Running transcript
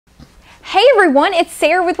Hey everyone, it's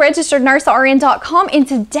Sarah with RegisteredNurseRN.com, and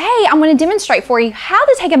today I'm going to demonstrate for you how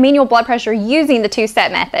to take a manual blood pressure using the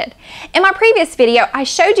two-step method. In my previous video, I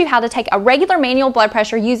showed you how to take a regular manual blood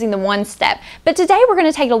pressure using the one-step, but today we're going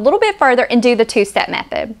to take it a little bit further and do the two-step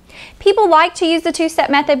method. People like to use the two-step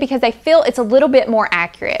method because they feel it's a little bit more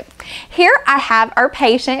accurate. Here I have our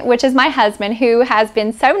patient, which is my husband, who has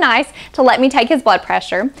been so nice to let me take his blood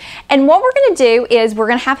pressure. And what we're going to do is we're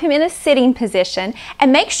going to have him in a sitting position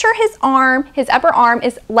and make sure his upper arm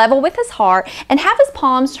is level with his heart and have his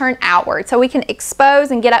palms turned outward so we can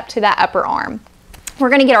expose and get up to that upper arm. We're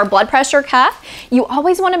going to get our blood pressure cuff. You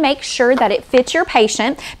always want to make sure that it fits your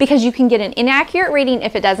patient because you can get an inaccurate reading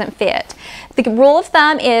if it doesn't fit. The rule of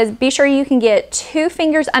thumb is be sure you can get 2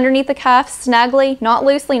 fingers underneath the cuff snugly, not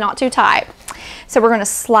loosely, not too tight. So we're going to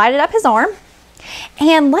slide it up his arm.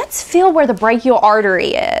 And let's feel where the brachial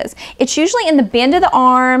artery is. It's usually in the bend of the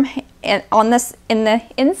arm and in the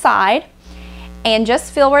inside. And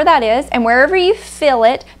just feel where that is, and wherever you feel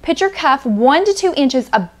it, put your cuff 1 to 2 inches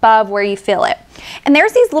above where you feel it. And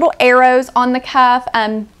there's these little arrows on the cuff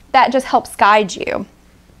that just helps guide you.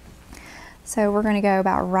 So we're going to go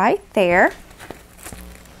about right there.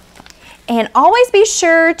 And always be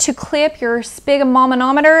sure to clip your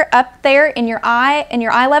sphygmomanometer up there in your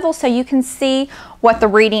eye level so you can see what the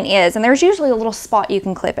reading is. And there's usually a little spot you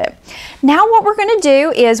can clip it. Now what we're going to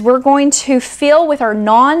do is we're going to feel with our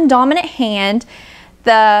non-dominant hand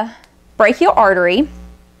the brachial artery,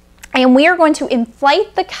 and we are going to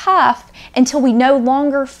inflate the cuff until we no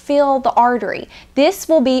longer feel the artery. This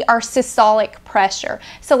will be our systolic pressure.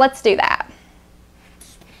 So let's do that.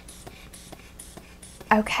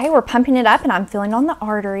 Okay, we're pumping it up and I'm feeling on the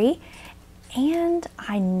artery, and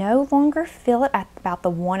I no longer feel it at about the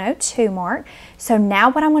 102 mark. So now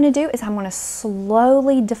what I'm going to do is I'm going to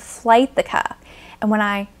slowly deflate the cuff. And when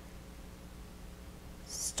I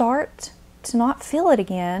start to not feel it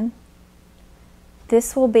again,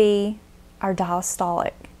 this will be our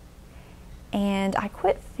diastolic. And I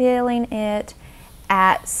quit feeling it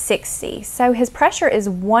at 60. So his pressure is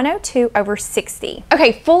 102/60.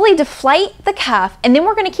 Okay, fully deflate the cuff, and then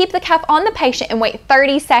we're going to keep the cuff on the patient and wait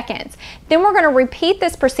 30 seconds. Then we're going to repeat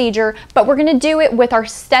this procedure, but we're going to do it with our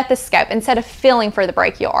stethoscope instead of feeling for the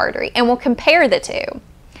brachial artery, and we'll compare the two.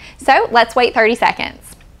 So let's wait 30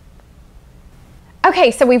 seconds. Okay,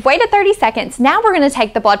 so we've waited 30 seconds. Now we're going to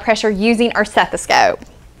take the blood pressure using our stethoscope.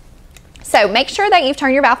 So make sure that you've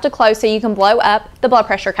turned your valve to close so you can blow up the blood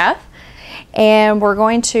pressure cuff. And we're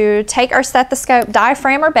going to take our stethoscope,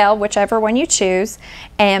 diaphragm or bell, whichever one you choose,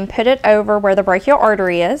 and put it over where the brachial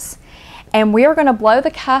artery is. And we are going to blow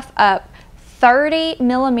the cuff up 30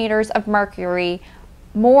 millimeters of mercury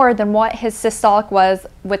more than what his systolic was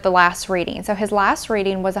with the last reading. So his last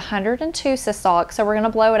reading was 102 systolic, so we're going to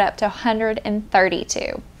blow it up to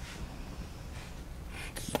 132.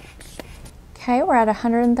 Okay, we're at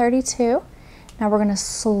 132. Now we're going to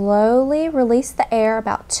slowly release the air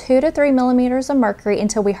about 2 to 3 millimeters of mercury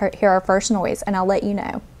until we hear our first noise, and I'll let you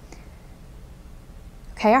know.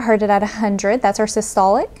 Okay, I heard it at 100. That's our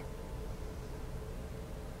systolic.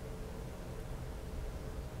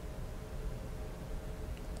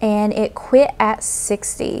 And it quit at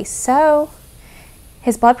 60. So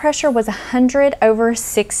his blood pressure was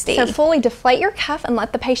 100/60. So fully deflate your cuff and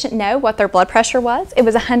let the patient know what their blood pressure was. It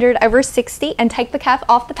was 100/60, and take the cuff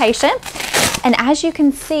off the patient. And as you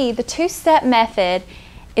can see, the two-step method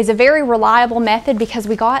is a very reliable method because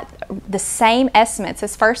we got the same estimates.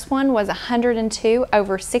 His first one was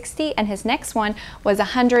 102/60, and his next one was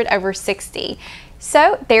 100/60.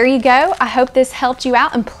 So there you go. I hope this helped you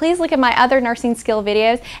out, and please look at my other nursing skill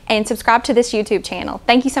videos and subscribe to this YouTube channel.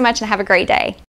 Thank you so much and have a great day.